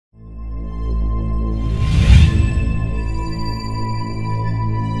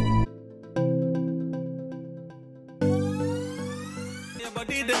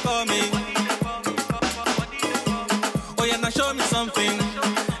for me? Oh yeah, now show me something.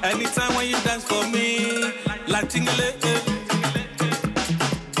 Anytime when you dance for me, like tingle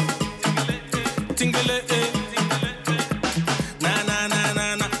tingle na na na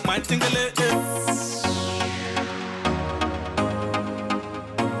na na, my tingle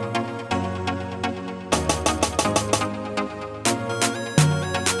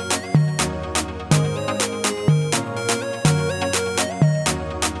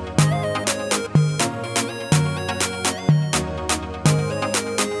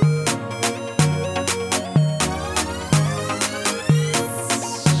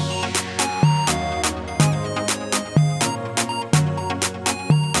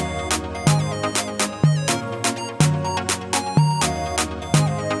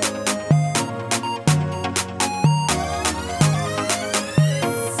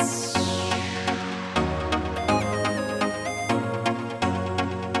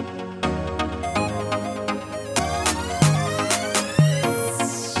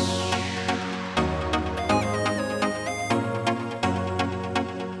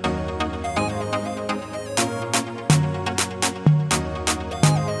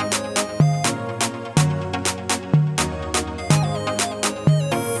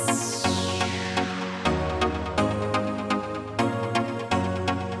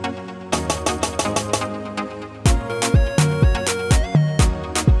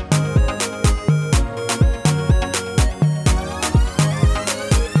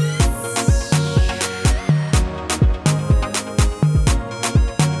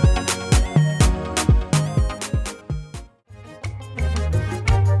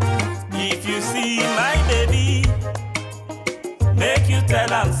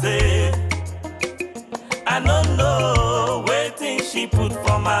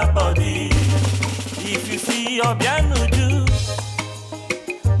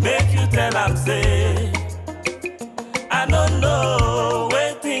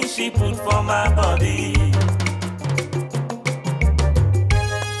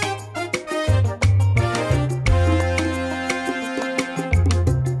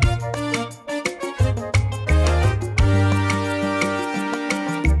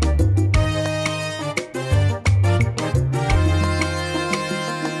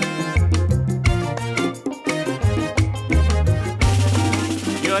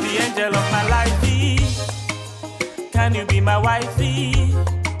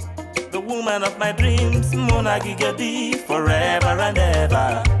forever and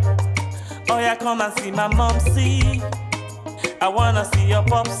ever. Oh yeah, come and see my mom, see. I wanna see your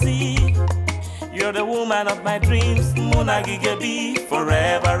popsy. You're the woman of my dreams, Muna Gigabi,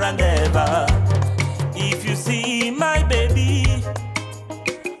 forever and ever. If you see my baby,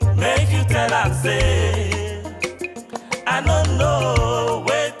 make you tell and say, I don't know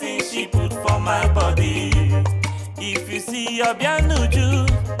waiting she put for my body. If you see your Bianuju,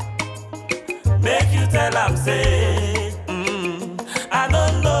 make you tell am say, I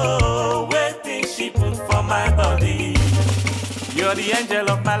don't know waiting she put for my body. You're the angel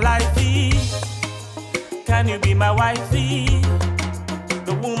of my life. Can you be my wifey?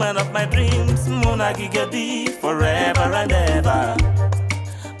 The woman of my dreams, Muna Gigadi, forever and ever.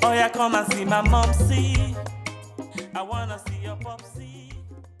 Oh yeah, come and see my mom, see. I wanna see your popsy.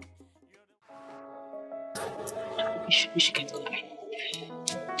 We should get going.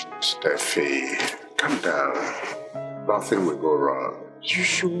 Steffi, calm down. Nothing will go wrong. You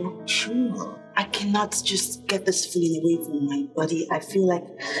sure? Sure. I cannot just get this feeling away from my body. I feel like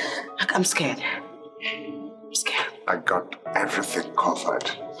I'm scared. I'm scared. I got everything covered.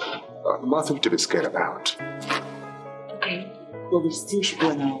 Nothing to be scared about. Okay. But we still should go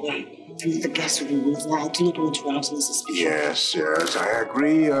on our way. The guests will be waiting. I do not want to rouse any suspicion. Yes, I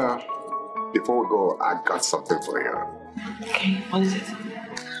agree. Before we go, I got something for you. Okay, what is it?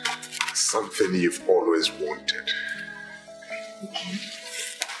 Something you've always wanted. Okay.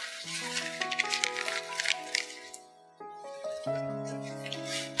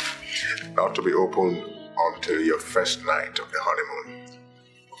 Not to be opened until your first night of the honeymoon.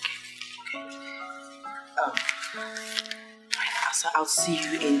 So I'll see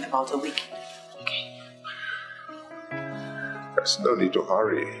you in about a week. Okay. There's no need to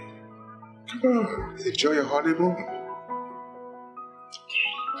hurry. Come on, enjoy your honeymoon.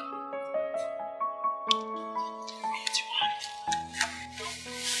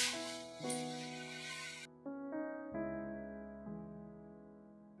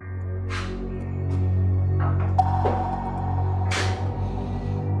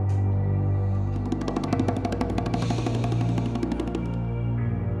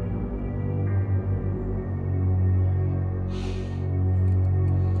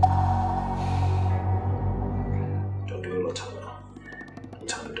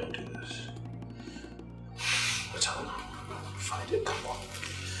 find it. Come on.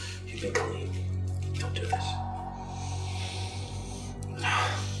 You've been clean. Don't do this.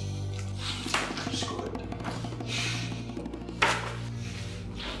 Just go ahead.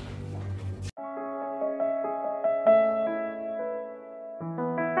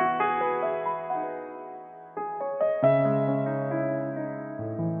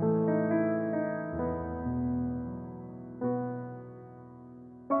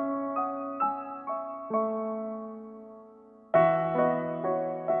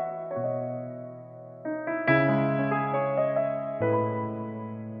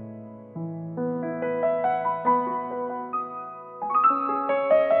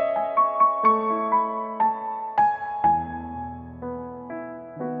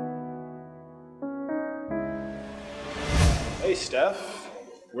 Hey, Steph,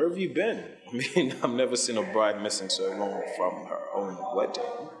 where have you been? I mean, I've never seen a bride missing so long from her own wedding.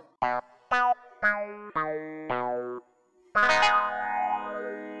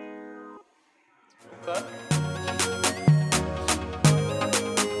 Okay.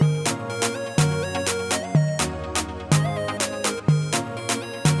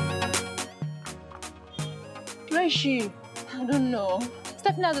 Where is she? I don't know.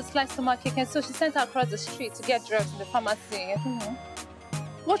 Stephanie has a sliced stomach ache, and so she sent her across the street to get drugs in the pharmacy. I don't know.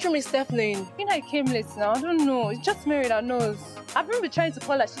 What's wrong with Stephanie? You know, I came late now. I don't know. It's just Mary that knows. I've been trying to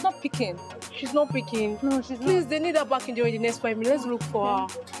call her. She's not picking. She's not picking. No, she's not. Please, they need her back in the next 5 minutes. Let's look for her.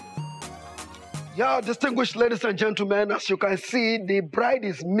 Yeah, distinguished ladies and gentlemen, as you can see, the bride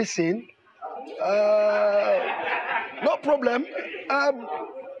is missing. No problem.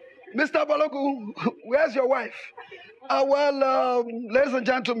 Mr. Balogu, where's your wife? Ladies and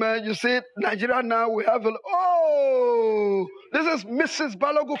gentlemen, you see, Nigeria now, we have a... Oh, this is Mrs.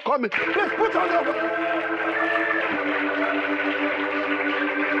 Balogu coming. Please put on your...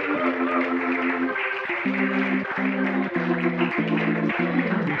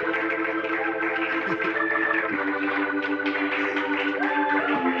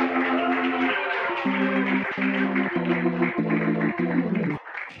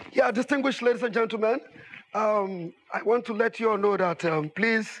 Yeah, distinguished ladies and gentlemen, I want to let you all know that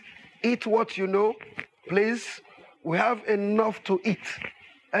please eat what you know. Please, we have enough to eat.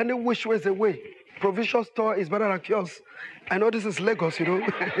 Any which way is a way. Provision store is better than yours. I know this is Lagos, you know.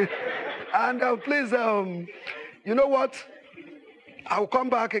 And please, you know what? I'll come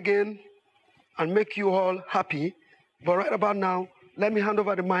back again and make you all happy. But right about now, let me hand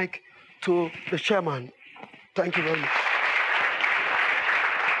over the mic to the chairman. Thank you very much.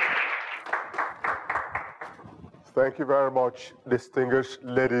 Thank you very much, distinguished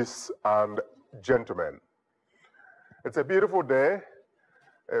ladies and gentlemen. It's a beautiful day,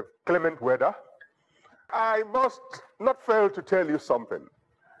 clement weather. I must not fail to tell you something.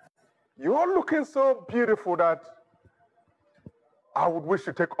 You are looking so beautiful that I would wish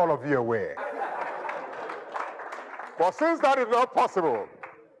to take all of you away. But since that is not possible,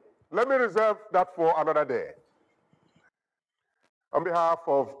 let me reserve that for another day. On behalf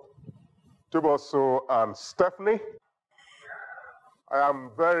of Tuboso and Stephanie, I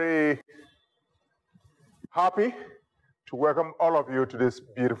am very happy to welcome all of you to this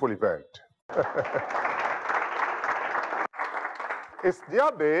beautiful event. It's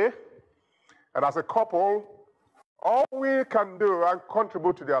their day, and as a couple, all we can do and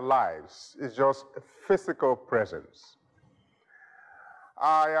contribute to their lives is just a physical presence.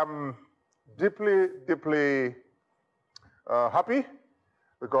 I am deeply, deeply happy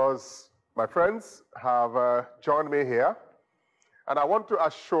because my friends have joined me here, and I want to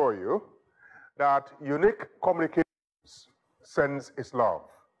assure you that unique communications sends its love.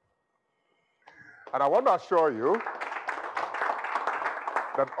 And I want to assure you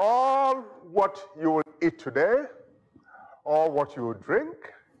that all what you will eat today, all what you will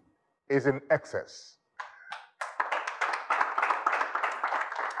drink, is in excess.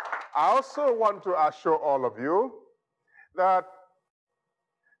 I also want to assure all of you that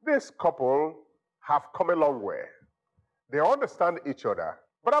this couple have come a long way. They understand each other.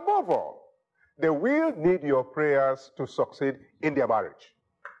 But above all, they will need your prayers to succeed in their marriage.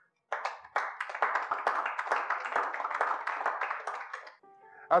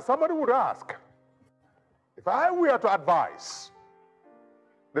 And somebody would ask, if I were to advise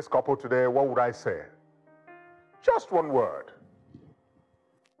this couple today, what would I say? Just one word.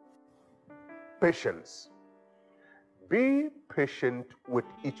 Patience. Be patient with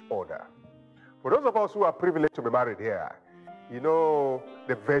each other. For those of us who are privileged to be married here, you know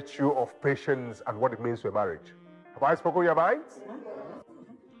the virtue of patience and what it means to a marriage. Have I spoken your minds?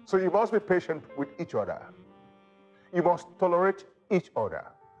 So you must be patient with each other. You must tolerate each other.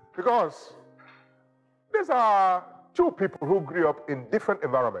 Because these are two people who grew up in different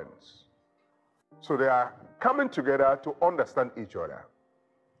environments. So they are coming together to understand each other.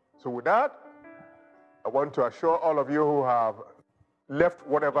 So with that, I want to assure all of you who have left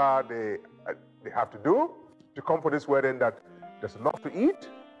whatever they have to do to come for this wedding that there's enough to eat,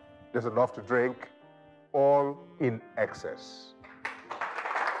 there's enough to drink, all in excess.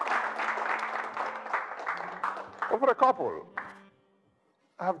 And for the couple,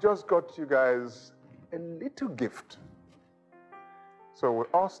 I have just got you guys a little gift. So we'll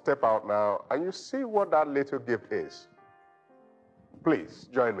all step out now and you see what that little gift is. Please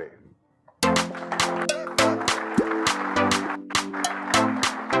join me.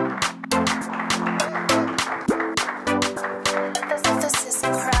 This is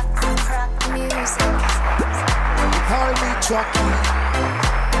crack music. Call me Chucky.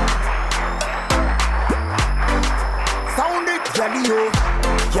 Sound it, Jalio,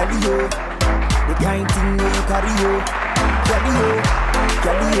 Jalio. The kind thing where you carry yo, Jalio,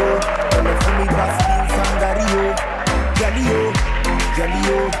 Jalio. Tell me pass me Sangario, Jalio,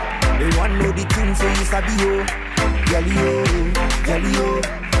 Jalio. They want know the things so you sabi yo, Jalio, Jalio.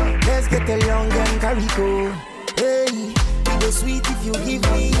 Let's get along and carry go. Hey, it go sweet if you give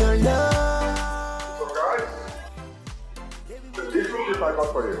me your love. So guys, the little gift I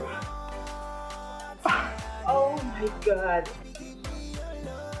got for you. Oh my God.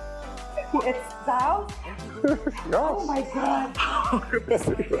 It's thou? Yes. Oh my God.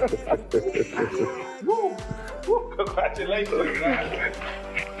 Congratulations, man.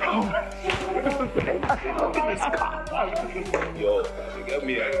 Yo, you got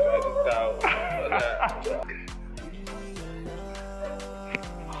me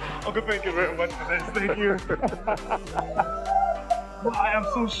Uncle, thank you very much for this. Thank you. Wow, I am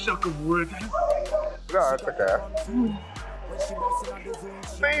so shocked of words. No, it's okay.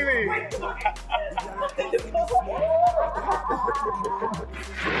 Baby!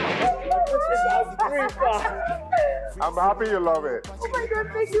 I'm happy you love it. Oh my God,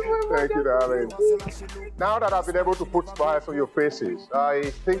 thank you very much. Thank you, darling. Now that I've been able to put smiles on your faces,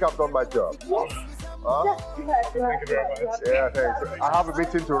 I think I've done my job. Yes. Huh? Yes, Thank you very much. Yeah, thanks. I have a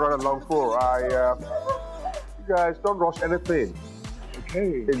meeting to run along for. You guys don't rush anything.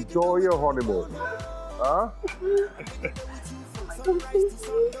 Okay. Enjoy your honeymoon. Huh?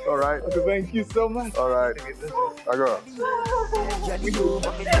 All right. Okay, thank you so much. All right. I go.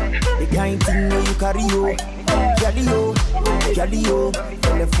 The kind thing where you carry yo, Jalio, Jalio.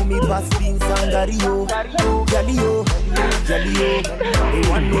 Tell me pass me Sangario, Jalio, Jalio. They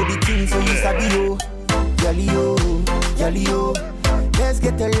want know the things so you sabi yo, Jalio, Jalio. Let's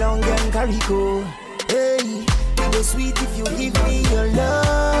get along and carry go. Hey, it go sweet if you give me your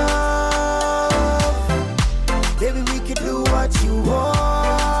love. Baby, we can do what you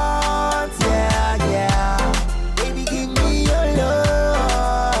want. Yeah, yeah. Baby, give me your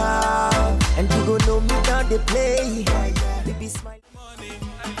love. And you gon' know me now they play. Baby, smile.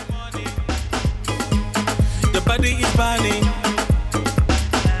 The body is burning.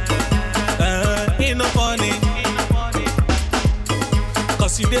 Ain't no funny.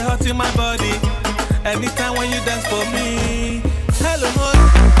 Cause you dey hurt in my body. Anytime when you dance for me. Hello, honey.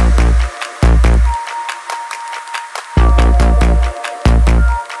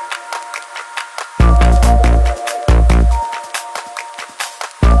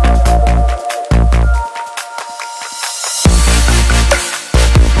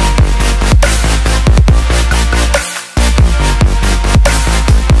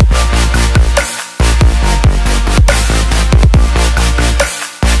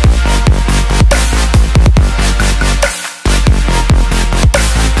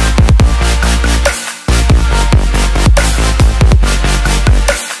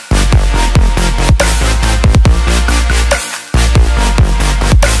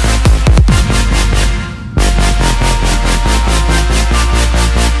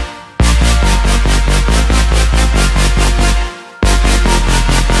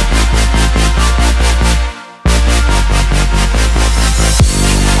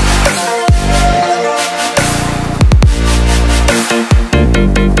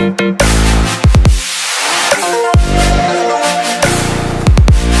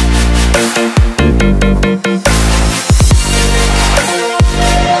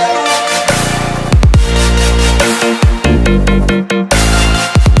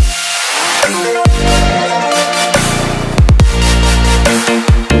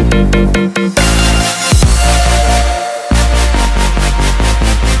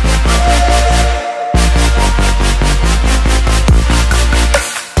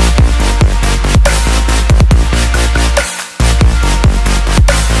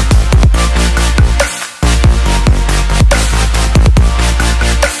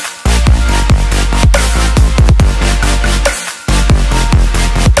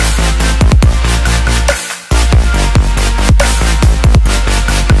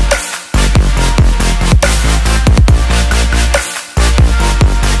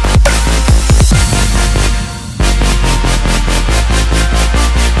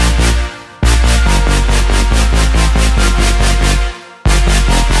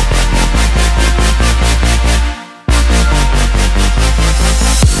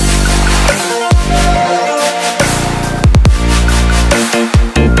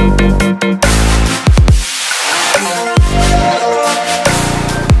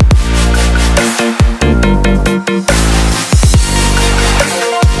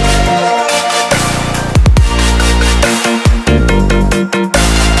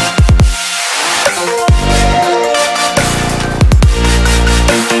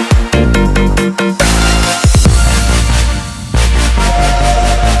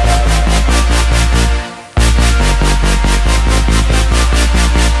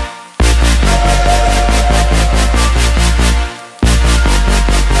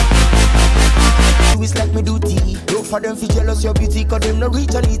 do is like me duty. Look for them fi jealous your beauty, cause them no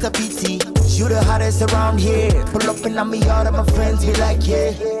reach and need a pity. You the hottest around here. Pull up in on me yard and my friends be like,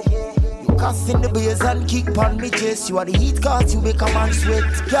 yeah. You cuss in the bass and kick on me chest. You are the heat cause you make a man sweat.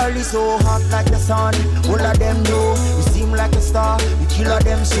 Girl is so hot like the sun. All of them know you seem like a star. You kill all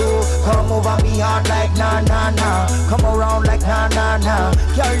them show. Come over me hard like na na na. Come around like na na na.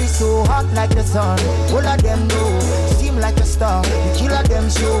 Girl is so hot like the sun. All of them know you seem like a star. You kill all them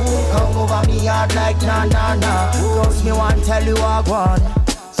show. Come over me hard like na na na. Cause me want tell you I want.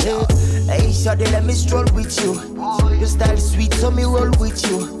 Hey, shawty, let me stroll with you. Your style sweet, so me roll with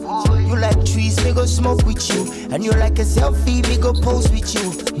you. You like trees, me go smoke with you. And you like a selfie, me go pose with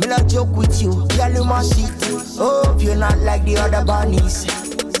you. Me like joke with you, girl you my shit. Hope you're not like the other bunnies.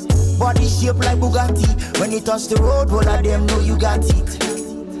 Body shape like Bugatti. When you touch the road, all of them know you got it.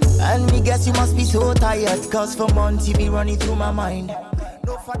 And me guess you must be so tired, cause for months you be running through my mind.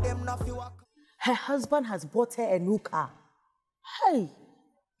 No for them, nothing. Her husband has bought her a new car. Hey!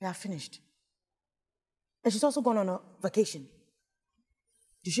 We are finished. And she's also gone on a vacation.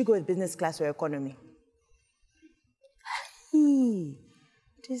 Did she go with business class or economy? Hey,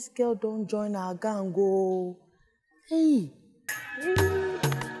 this girl don't join our gang, go. Hey.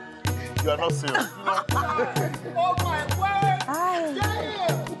 You are not serious. Oh my word! Hi.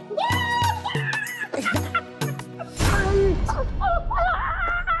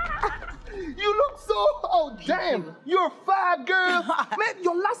 You look so, oh damn, you're a fire girl. Man,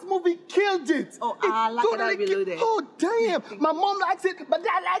 your last movie killed it. Oh, I like that reloaded. Oh damn, my mom likes it, my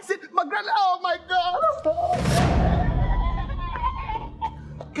dad likes it, my grandma, oh my God.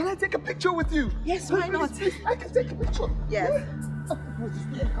 Can I take a picture with you? Yes, why not? I can take a picture. Yes.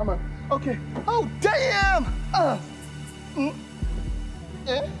 Come on. Okay. Oh damn.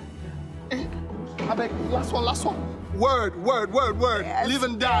 I beg, last one. Word. Yes. Live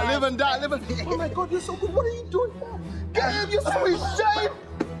and die. Oh my God, you're so good. What are you doing now? Damn, you're so in shape.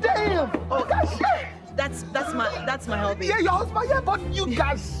 Damn. Oh, got shape. That's my hobby. Yeah, your husband, yeah, but you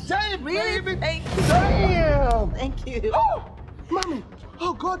got shape, Really? baby. Thank you. Damn. Thank you. Oh, mommy.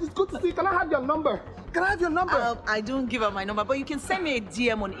 Oh God, it's good to see you. Can I have your number? I don't give out my number, but you can send me a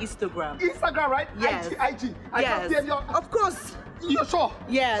DM on Instagram. Instagram, right? Yes. IG. I Yes. can DM your... Of course. You're sure?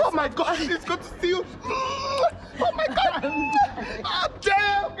 Yes. Oh my God, it's good to see you. Oh my God. Oh,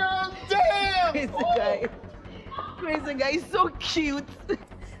 damn, girl, damn. Crazy guy. He's so cute.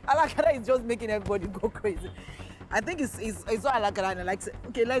 Alakada is just making everybody go crazy. I think it's all Alakada and I like it.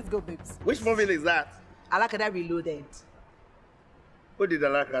 Okay, let's go, babes. Which movie is that? Alakada Reloaded. Who did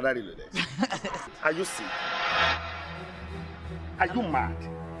Alakada Reloaded? Are you sick? Are you mad?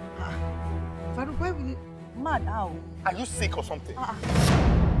 Farouk, why will you... Mad how? Are you sick or something?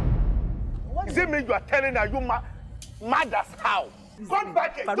 Is it me you are telling that you mad? Mad as how? Come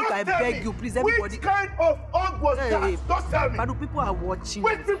back here. Farouk, I beg you, please, everybody. Which kind of old was that? Don't tell me. Farouk, people are watching.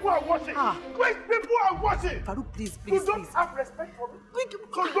 Which people are watching? Which people are watching? Farouk, please. You don't have respect for me. So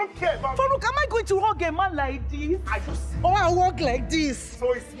you don't care about Farouk, am I going to hug a man like this? Are you sick? Or I walk like this?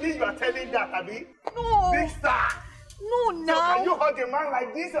 So it's me you are telling that, Abi? No. Big star. No, now. So can you hug a man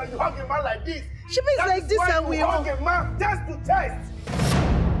like this or you hug a man like this? She means like this and we hug a man test to test.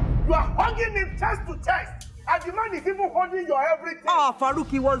 You are hugging him test to test. And the man is even holding your everything. Farouk,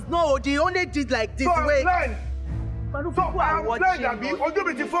 he was they only did like this. So I'm blind. Farouk, so I'm blind, Abi.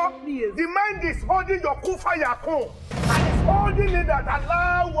 Please. The man is holding your kufa yakon. And he's holding it that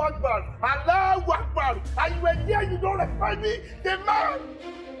Allahu Akbar. And you were there, you don't respect me. The man,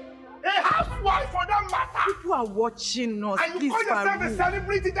 a housewife for that matter. People are watching us. And you please, call yourself Farouk. a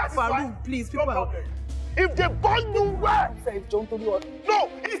celebrity, that's why. Farouk, please, people are... If they burn you well, no,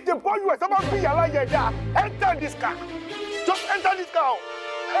 if they burn you well, someone be alive there, enter this car. Just enter this car.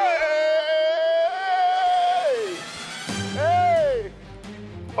 Hey!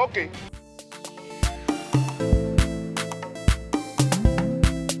 Okay.